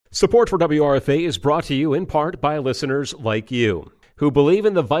Support for WRFA is brought to you in part by listeners like you, who believe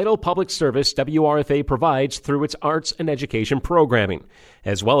in the vital public service WRFA provides through its arts and education programming,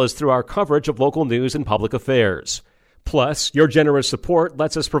 as well as through our coverage of local news and public affairs. Plus, your generous support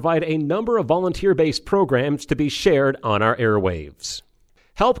lets us provide a number of volunteer-based programs to be shared on our airwaves.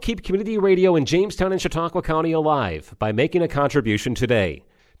 Help keep community radio in Jamestown and Chautauqua County alive by making a contribution today.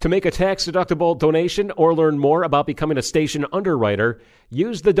 To make a tax-deductible donation or learn more about becoming a station underwriter,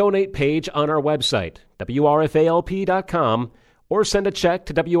 use the donate page on our website, wrfalp.com, or send a check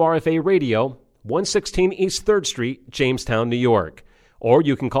to WRFA Radio, 116 East 3rd Street, Jamestown, New York. Or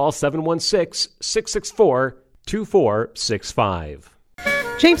you can call 716-664-2465.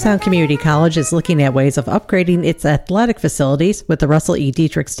 Jamestown Community College is looking at ways of upgrading its athletic facilities with the Russell E.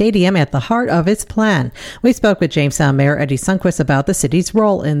 Diethrick Stadium at the heart of its plan. We spoke with Jamestown Mayor Eddie Sundquist about the city's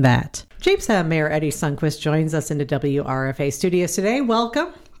role in that. Jamestown Mayor Eddie Sundquist joins us in the WRFA studios today.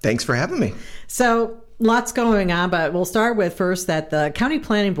 Welcome. Thanks for having me. So, lots going on, but we'll start with first that the County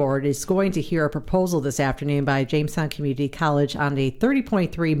Planning Board is going to hear a proposal this afternoon by Jamestown Community College on a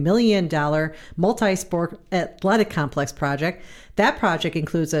 $30.3 million multi-sport athletic complex project. That project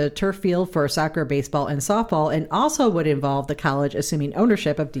includes a turf field for soccer, baseball, and softball, and also would involve the college assuming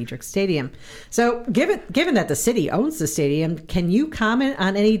ownership of Diethrick Stadium. So given that the city owns the stadium, can you comment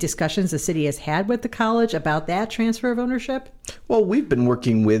on any discussions the city has had with the college about that transfer of ownership? Well, we've been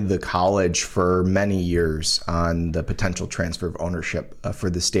working with the college for many years on the potential transfer of ownership for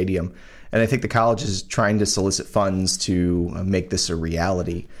the stadium. And I think the college is trying to solicit funds to make this a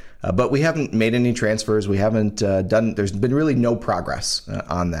reality. But we haven't made any transfers. We haven't there's been really no progress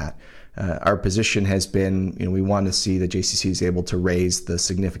on that. Our position has been, we want to see that JCC is able to raise the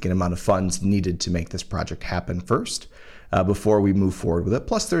significant amount of funds needed to make this project happen first before we move forward with it.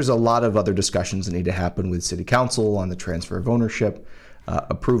 Plus, there's a lot of other discussions that need to happen with City Council on the transfer of ownership,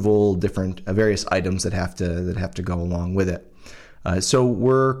 approval, different various items that have to go along with it. So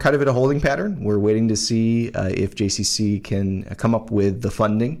we're kind of in a holding pattern. We're waiting to see if JCC can come up with the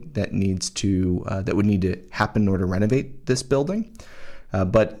funding that would need to happen in order to renovate this building.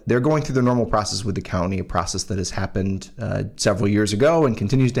 But they're going through the normal process with the county, a process that has happened several years ago and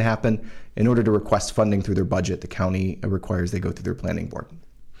continues to happen. In order to request funding through their budget, the county requires they go through their planning board.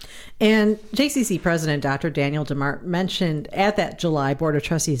 And JCC President Dr. Daniel DeMart mentioned at that July Board of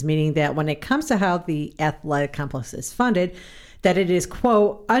Trustees meeting that when it comes to how the athletic complex is funded, that it is,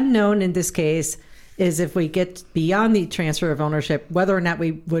 quote, unknown in this case is if we get beyond the transfer of ownership, whether or not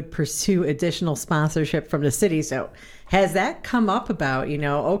we would pursue additional sponsorship from the city. So has that come up about,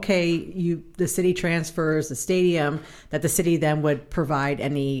 the city transfers the stadium, that the city then would provide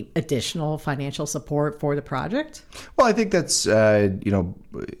any additional financial support for the project? Well, I think that's,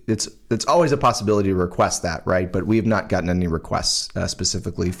 it's always a possibility to request that, right? But we have not gotten any requests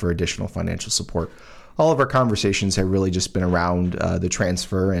specifically for additional financial support. All of our conversations have really just been around the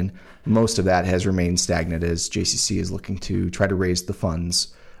transfer, and most of that has remained stagnant as JCC is looking to try to raise the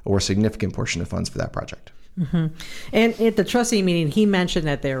funds or a significant portion of funds for that project. Mm-hmm. And at the trustee meeting, he mentioned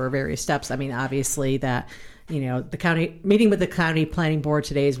that there were various steps. I mean, obviously that, the county meeting with the county planning board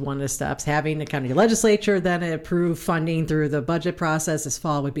today is one of the steps. Having the county legislature then approve funding through the budget process this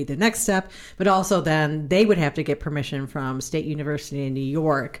fall would be the next step. But also then they would have to get permission from State University in New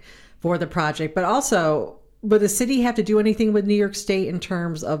York for the project. But also, would the city have to do anything with New York State in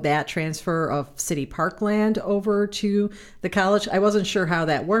terms of that transfer of city parkland over to the college? I wasn't sure how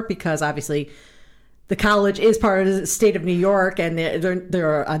that worked because obviously the college is part of the state of New York and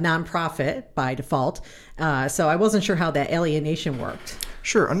they're a nonprofit by default. So I wasn't sure how that alienation worked.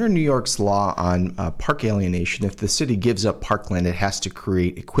 Sure. Under New York's law on park alienation, if the city gives up parkland, it has to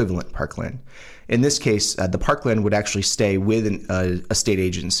create equivalent parkland. In this case, the parkland would actually stay with a state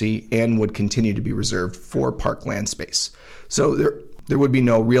agency and would continue to be reserved for parkland space. So there would be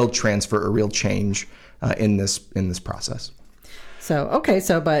no real transfer or real change in this process.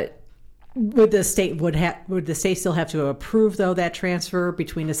 But would the state still have to approve though that transfer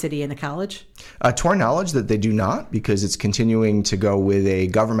between the city and the college? To our knowledge, that they do not, because it's continuing to go with a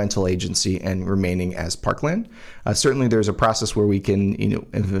governmental agency and remaining as parkland. Certainly, there's a process where we can,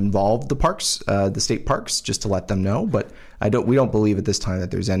 involve the parks, the state parks, just to let them know. But we don't believe at this time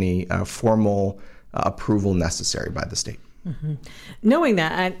that there's any formal approval necessary by the state. Mm-hmm. Knowing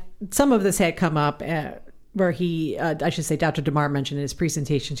that, some of this had come up. Where Dr. DeMar mentioned in his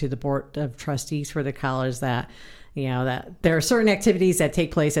presentation to the Board of Trustees for the college that, that there are certain activities that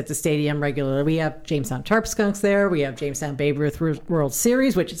take place at the stadium regularly. We have Jamestown Tarp Skunks there. We have Jamestown Babe Ruth World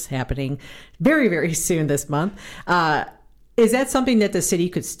Series, which is happening very, very soon this month. Is that something that the city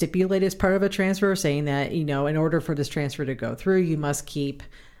could stipulate as part of a transfer, saying that, in order for this transfer to go through, you must keep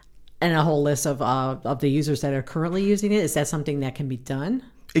and a whole list of the users that are currently using it? Is that something that can be done?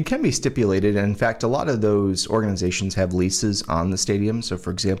 It can be stipulated, and in fact, a lot of those organizations have leases on the stadium. So,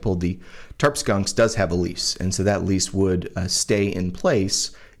 for example, the Tarp Skunks does have a lease, and so that lease would stay in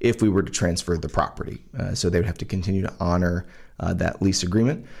place if we were to transfer the property. So they would have to continue to honor that lease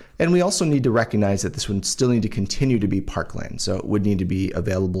agreement. And we also need to recognize that this would still need to continue to be parkland, so it would need to be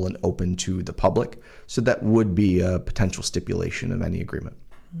available and open to the public. So that would be a potential stipulation of any agreement.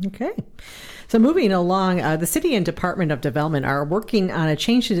 Okay. So moving along, the City and Department of Development are working on a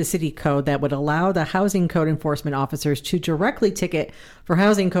change to the city code that would allow the housing code enforcement officers to directly ticket for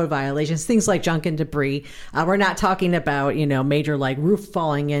housing code violations, things like junk and debris. We're not talking about, major like roof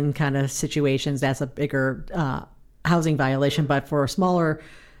falling in kind of situations. That's a bigger housing violation, but for smaller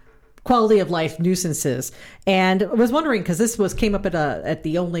quality of life nuisances. And I was wondering, because this came up at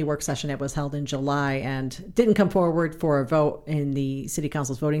the only work session that was held in July and didn't come forward for a vote in the City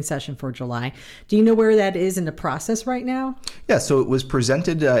Council's voting session for July. Do you know where that is in the process right now? Yeah, so it was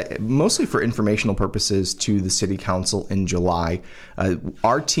presented mostly for informational purposes to the City Council in July.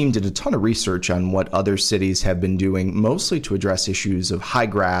 Our team did a ton of research on what other cities have been doing, mostly to address issues of high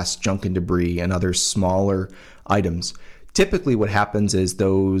grass, junk and debris, and other smaller items. Typically what happens is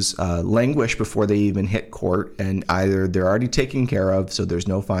those languish before they even hit court, and either they're already taken care of, so there's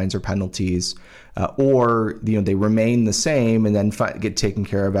no fines or penalties, or they remain the same and then get taken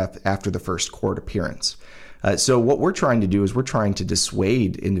care of after the first court appearance. So what we're trying to do is we're trying to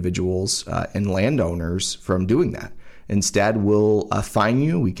dissuade individuals and landowners from doing that. Instead, we'll fine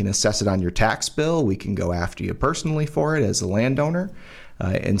you. We can assess it on your tax bill. We can go after you personally for it as a landowner.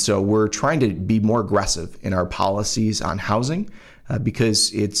 And so we're trying to be more aggressive in our policies on housing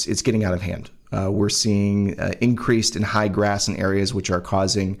because it's getting out of hand. We're seeing increased in high grass in areas which are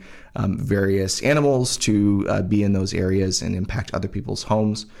causing various animals to be in those areas and impact other people's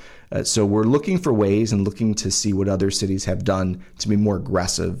homes. So we're looking for ways and looking to see what other cities have done to be more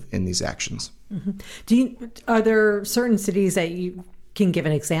aggressive in these actions. Mm-hmm. Are there certain cities that you can give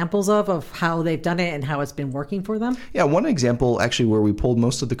an examples of how they've done it and how it's been working for them? Yeah, one example actually where we pulled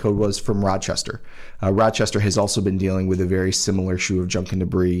most of the code was from Rochester. Rochester has also been dealing with a very similar issue of junk and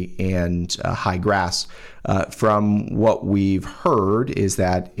debris and high grass. From what we've heard is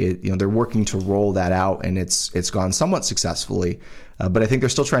that they're working to roll that out, and it's gone somewhat successfully, but I think they're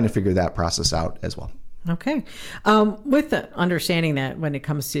still trying to figure that process out as well. Okay. With the understanding that when it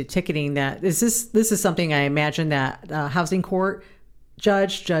comes to ticketing, that this is something I imagine that housing court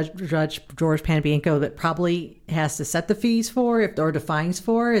Judge George Panbianco that probably has to set the fees for or the fines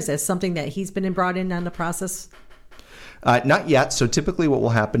for. Is that something that he's been brought in on the process? Not yet. So typically what will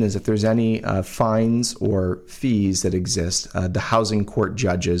happen is if there's any fines or fees that exist, the housing court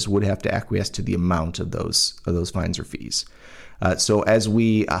judges would have to acquiesce to the amount of those fines or fees. So as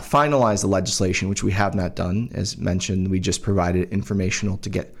we finalize the legislation, which we have not done, as mentioned, we just provided informational to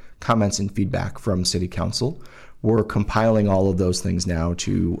get comments and feedback from City Council. We're compiling all of those things now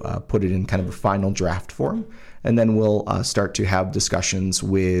to put it in kind of a final draft form, and then we'll start to have discussions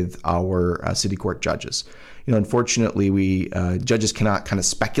with our city court judges. Unfortunately, judges cannot kind of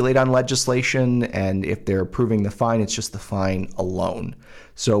speculate on legislation, and if they're approving the fine, it's just the fine alone.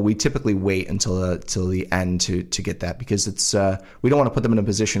 So we typically wait until the end to get that, because it's we don't want to put them in a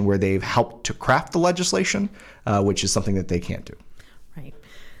position where they've helped to craft the legislation, which is something that they can't do. Right.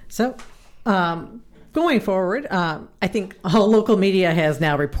 So. Going forward, I think all local media has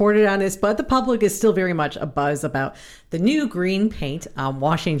now reported on this, but the public is still very much abuzz about the new green paint on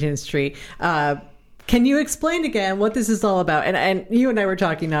Washington Street. Can you explain again what this is all about? And you and I were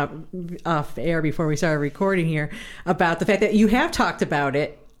talking off air before we started recording here about the fact that you have talked about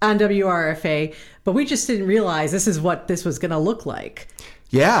it on WRFA, but we just didn't realize this is what this was going to look like.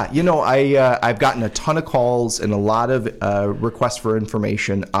 Yeah, I've gotten a ton of calls and a lot of requests for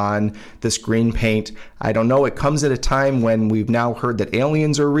information on this green paint. I don't know, it comes at a time when we've now heard that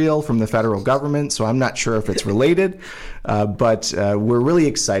aliens are real from the federal government, so I'm not sure if it's related, but we're really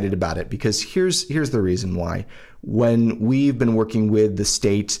excited about it because here's the reason why. When we've been working with the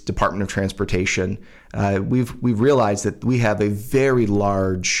state Department of Transportation, we've realized that we have a very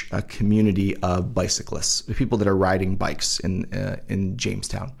large community of bicyclists, people that are riding bikes in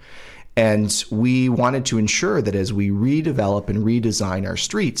Jamestown. And we wanted to ensure that as we redevelop and redesign our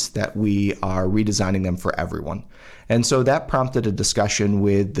streets, that we are redesigning them for everyone. And so that prompted a discussion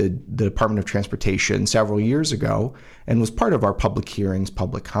with the Department of Transportation several years ago and was part of our public hearings,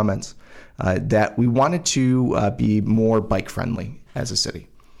 public comments, that we wanted to be more bike friendly as a city.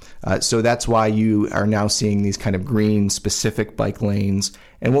 So that's why you are now seeing these kind of green specific bike lanes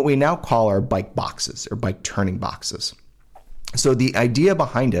and what we now call our bike boxes or bike turning boxes. So the idea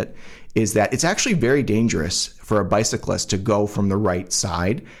behind it is that it's actually very dangerous for a bicyclist to go from the right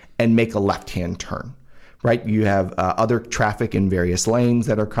side and make a left-hand turn, right? You have other traffic in various lanes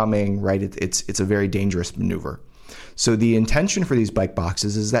that are coming, right? It's a very dangerous maneuver. So the intention for these bike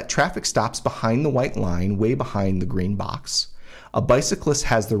boxes is that traffic stops behind the white line, way behind the green box. A bicyclist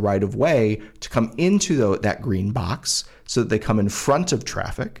has the right of way to come into that green box so that they come in front of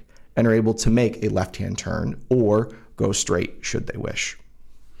traffic and are able to make a left-hand turn or go straight should they wish.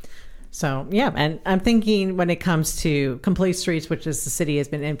 So, yeah, and I'm thinking when it comes to complete streets, which is the city has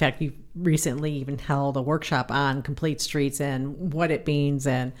been, in fact, you recently even held a workshop on complete streets and what it means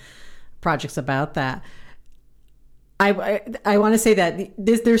and projects about that. I want to say that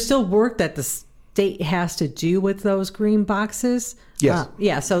there's still work that the state has to do with those green boxes.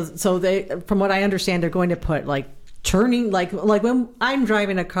 Yes. So they, from what I understand, they're going to put like turning, like when I'm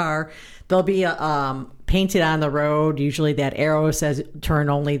driving a car, there'll be a painted on the road. Usually that arrow says turn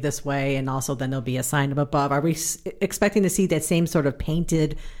only this way, and also then there'll be a sign up above. Are we expecting to see that same sort of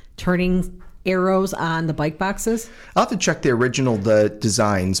painted turning arrows on the bike boxes? I'll have to check the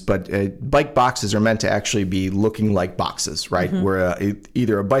designs, but bike boxes are meant to actually be looking like boxes, right? Mm-hmm. Where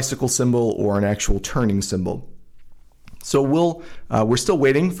either a bicycle symbol or an actual turning symbol. So we're still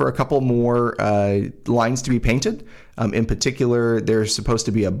waiting for a couple more lines to be painted. In particular, there's supposed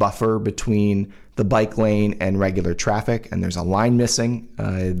to be a buffer between the bike lane and regular traffic, and there's a line missing.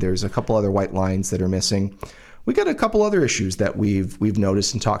 There's a couple other white lines that are missing. We got a couple other issues that we've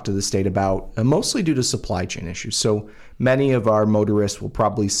noticed and talked to the state about, mostly due to supply chain issues. So many of our motorists will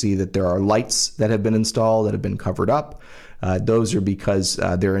probably see that there are lights that have been installed that have been covered up. Those are because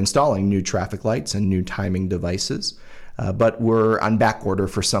they're installing new traffic lights and new timing devices. But we're on back order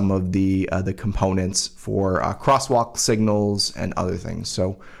for some of the components for crosswalk signals and other things.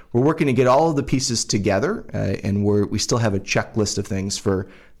 So we're working to get all of the pieces together, and we still have a checklist of things for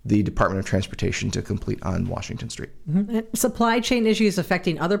the Department of Transportation to complete on Washington Street. Mm-hmm. Supply chain issues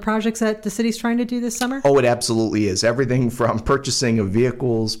affecting other projects that the city's trying to do this summer? Oh, it absolutely is. Everything from purchasing of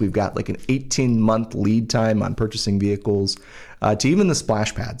vehicles, we've got like an 18-month lead time on purchasing vehicles, to even the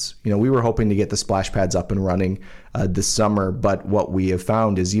splash pads. You know, we were hoping to get the splash pads up and running this summer, but what we have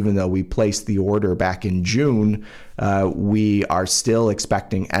found is even though we placed the order back in June, we are still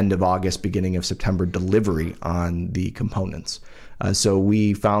expecting end of August, beginning of September delivery on the components. So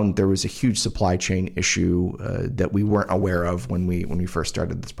we found there was a huge supply chain issue that we weren't aware of when we first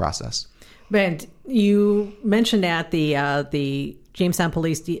started this process. And you mentioned at the Jamestown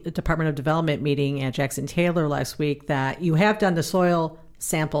Police Department of Development meeting at Jackson Taylor last week that you have done the soil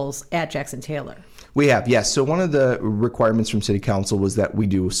samples at Jackson Taylor. We have, yes. So one of the requirements from City Council was that we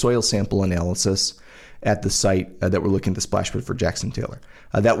do soil sample analysis at the site that we're looking at the splash pad for Jackson Taylor.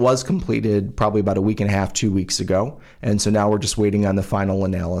 That was completed probably about a week and a half, 2 weeks ago. And so now we're just waiting on the final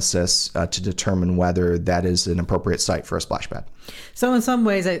analysis to determine whether that is an appropriate site for a splash pad. So in some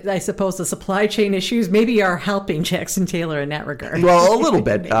ways, I suppose the supply chain issues maybe are helping Jackson Taylor in that regard. Well, a little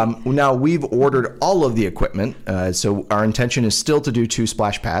bit. Now we've ordered all of the equipment. So our intention is still to do 2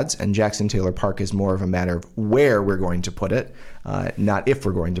 splash pads, and Jackson Taylor Park is more of a matter of where we're going to put it, not if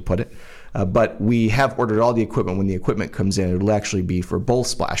we're going to put it. But we have ordered all the equipment. When the equipment comes in, it'll actually be for both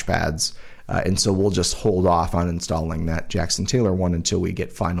splash pads. And so we'll just hold off on installing that Jackson Taylor one until we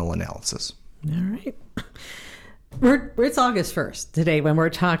get final analysis. All right. It's August 1st today when we're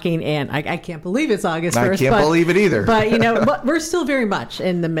talking, and I can't believe it's August 1st. I can't believe it either. But we're still very much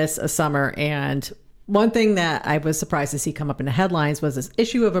in the midst of summer, and one thing that I was surprised to see come up in the headlines was this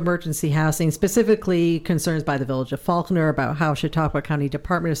issue of emergency housing, specifically concerns by the Village of Faulkner about how Chautauqua County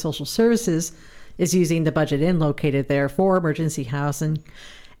Department of Social Services is using the budget located there for emergency housing.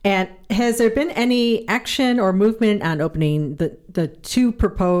 And has there been any action or movement on opening the 2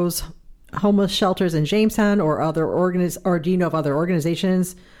 proposed homeless shelters in Jamestown, or do you know of other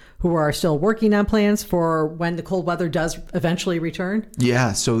organizations who are still working on plans for when the cold weather does eventually return?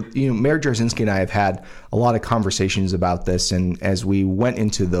 Yeah, so Mayor Jarzynski and I have had a lot of conversations about this, and as we went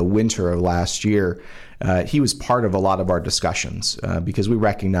into the winter of last year, he was part of a lot of our discussions because we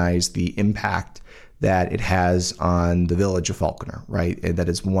recognize the impact that it has on the Village of Faulkner, right? And that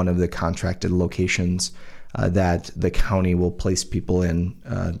is one of the contracted locations that the county will place people in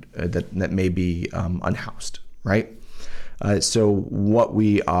that may be unhoused, right? So what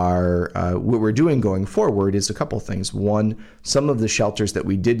we're doing going forward is a couple things. One, some of the shelters that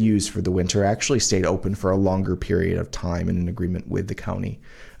we did use for the winter actually stayed open for a longer period of time in an agreement with the county.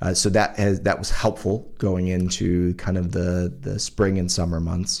 So that was helpful going into kind of the spring and summer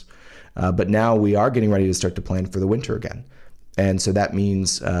months. But now we are getting ready to start to plan for the winter again. And so that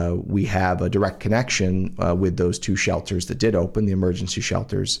means we have a direct connection with those two shelters that did open, the emergency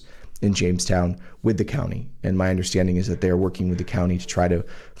shelters in Jamestown, with the county. And my understanding is that they are working with the county to try to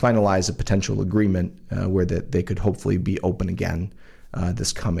finalize a potential agreement where they could hopefully be open again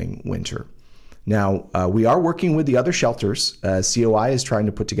this coming winter. Now, we are working with the other shelters. COI is trying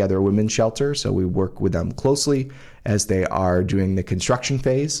to put together a women's shelter, so we work with them closely as they are doing the construction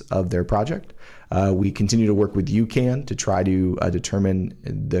phase of their project. We continue to work with UCAN to try to determine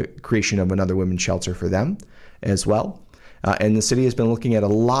the creation of another women's shelter for them as well. And the city has been looking at a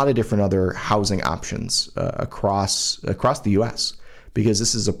lot of different other housing options across the U.S., because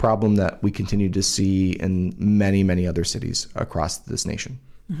this is a problem that we continue to see in many, many other cities across this nation.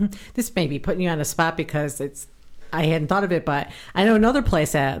 Mm-hmm. This may be putting you on the spot because I hadn't thought of it, but I know another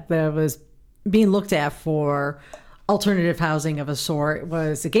place that was being looked at for alternative housing of a sort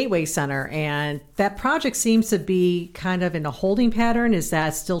was the Gateway Center, and that project seems to be kind of in a holding pattern. Is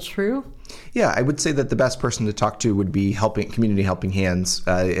that still true? Yeah, I would say that the best person to talk to would be Community Helping Hands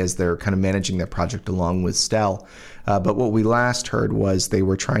as they're kind of managing that project along with STEL. But what we last heard was they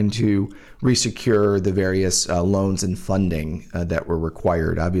were trying to resecure the various loans and funding that were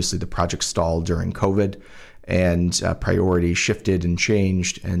required. Obviously, the project stalled during COVID, and priorities shifted and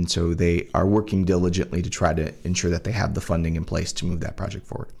changed. And so they are working diligently to try to ensure that they have the funding in place to move that project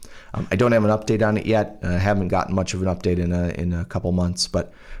forward. I don't have an update on it yet. I haven't gotten much of an update in a couple months,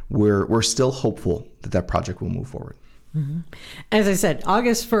 but we're still hopeful that project will move forward. Mm-hmm. As I said,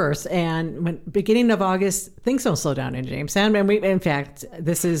 August 1st, and beginning of August, things don't slow down in Jamestown. And in fact,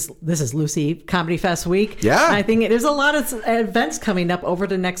 this is Lucy Comedy Fest week. Yeah, I think there's a lot of events coming up over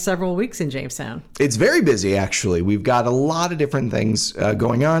the next several weeks in Jamestown. It's very busy, actually. We've got a lot of different things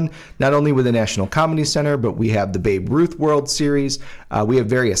going on, not only with the National Comedy Center, but we have the Babe Ruth World Series. We have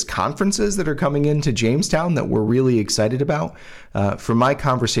various conferences that are coming into Jamestown that we're really excited about. From my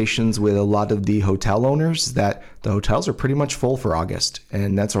conversations with a lot of the hotel owners, that the hotels are pretty much full for August,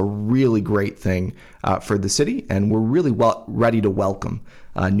 and that's a really great thing for the city, and we're really ready to welcome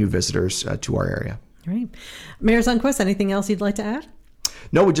new visitors to our area. Great. Mayor Sundquist, anything else you'd like to add?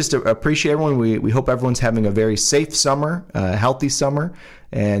 No, we just appreciate everyone. We hope everyone's having a very safe summer, healthy summer,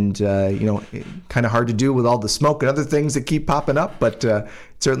 and kind of hard to do with all the smoke and other things that keep popping up, but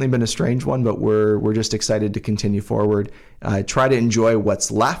it's certainly been a strange one, but we're just excited to continue forward, try to enjoy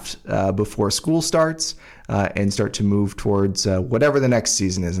what's left before school starts, and start to move towards whatever the next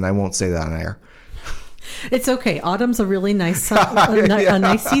season is, and I won't say that on air. It's okay. Autumn's a really nice a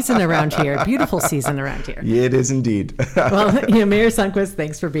nice season around here. Beautiful season around here. Yeah, it is indeed. Well, Mayor Sundquist,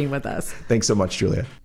 thanks for being with us. Thanks so much, Julia.